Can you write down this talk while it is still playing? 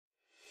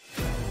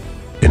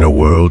In a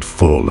world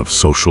full of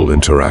social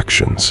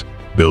interactions,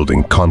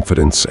 building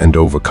confidence and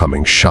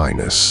overcoming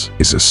shyness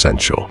is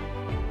essential.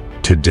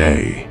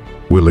 Today,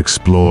 we'll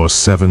explore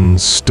 7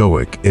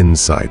 Stoic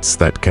insights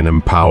that can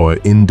empower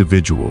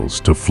individuals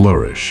to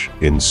flourish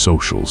in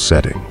social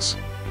settings.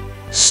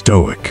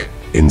 Stoic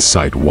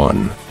Insight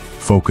 1.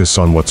 Focus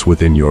on what's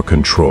within your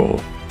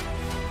control.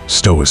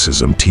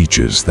 Stoicism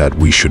teaches that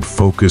we should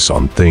focus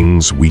on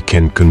things we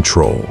can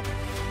control.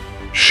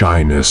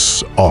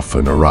 Shyness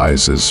often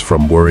arises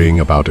from worrying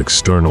about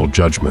external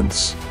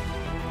judgments.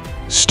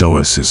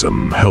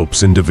 Stoicism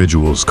helps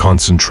individuals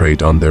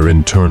concentrate on their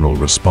internal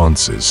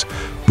responses,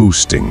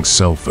 boosting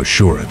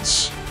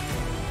self-assurance.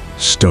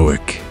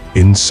 Stoic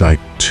Insight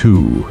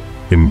 2.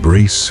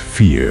 Embrace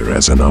fear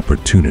as an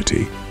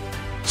opportunity.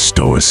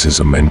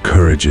 Stoicism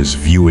encourages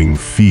viewing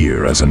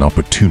fear as an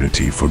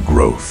opportunity for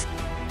growth.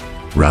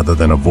 Rather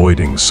than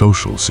avoiding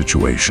social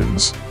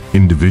situations,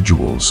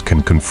 individuals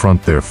can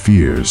confront their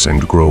fears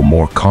and grow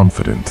more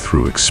confident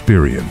through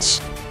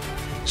experience.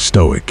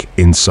 Stoic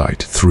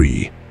Insight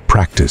 3.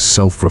 Practice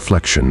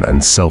self-reflection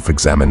and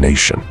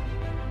self-examination.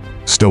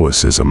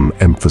 Stoicism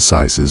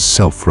emphasizes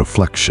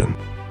self-reflection.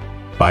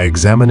 By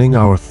examining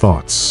our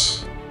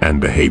thoughts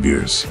and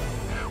behaviors,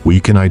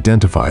 we can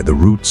identify the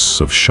roots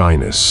of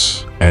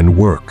shyness and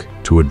work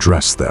to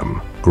address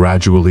them,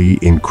 gradually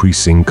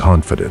increasing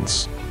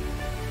confidence.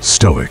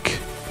 Stoic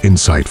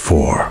Insight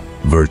 4.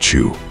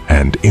 Virtue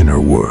and inner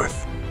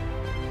worth.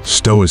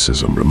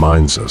 Stoicism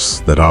reminds us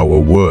that our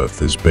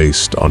worth is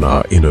based on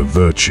our inner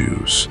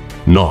virtues,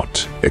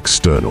 not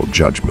external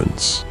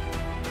judgments.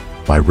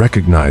 By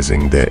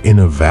recognizing their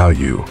inner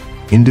value,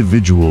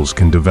 individuals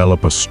can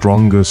develop a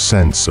stronger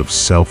sense of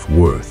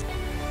self-worth.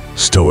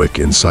 Stoic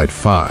Insight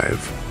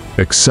 5.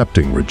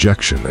 Accepting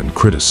rejection and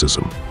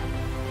criticism.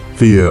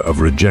 Fear of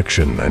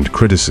rejection and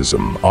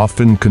criticism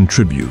often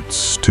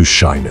contributes to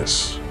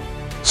shyness.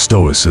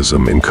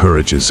 Stoicism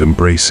encourages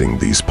embracing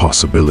these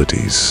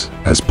possibilities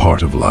as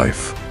part of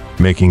life,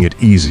 making it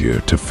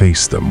easier to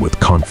face them with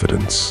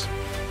confidence.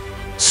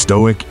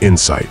 Stoic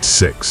Insight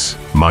 6.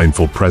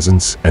 Mindful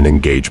presence and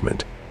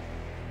engagement.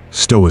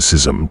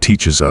 Stoicism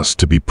teaches us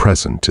to be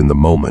present in the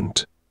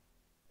moment.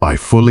 By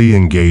fully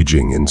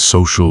engaging in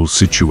social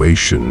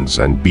situations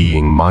and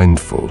being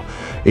mindful,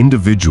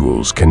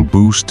 individuals can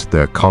boost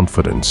their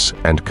confidence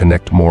and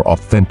connect more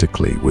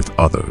authentically with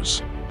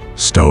others.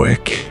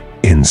 Stoic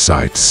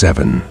Insight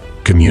 7.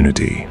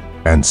 Community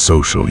and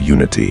social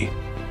unity.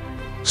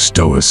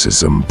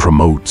 Stoicism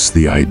promotes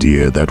the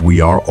idea that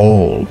we are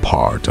all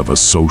part of a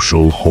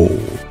social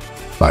whole.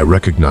 By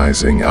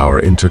recognizing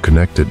our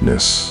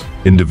interconnectedness,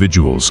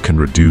 individuals can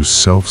reduce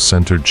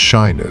self-centered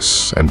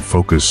shyness and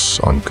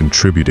focus on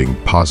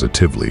contributing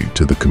positively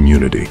to the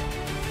community.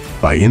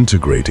 By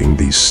integrating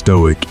these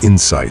Stoic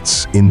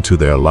insights into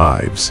their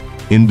lives,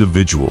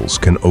 individuals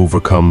can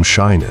overcome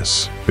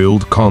shyness,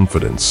 build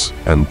confidence,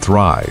 and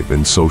thrive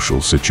in social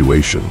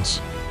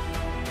situations.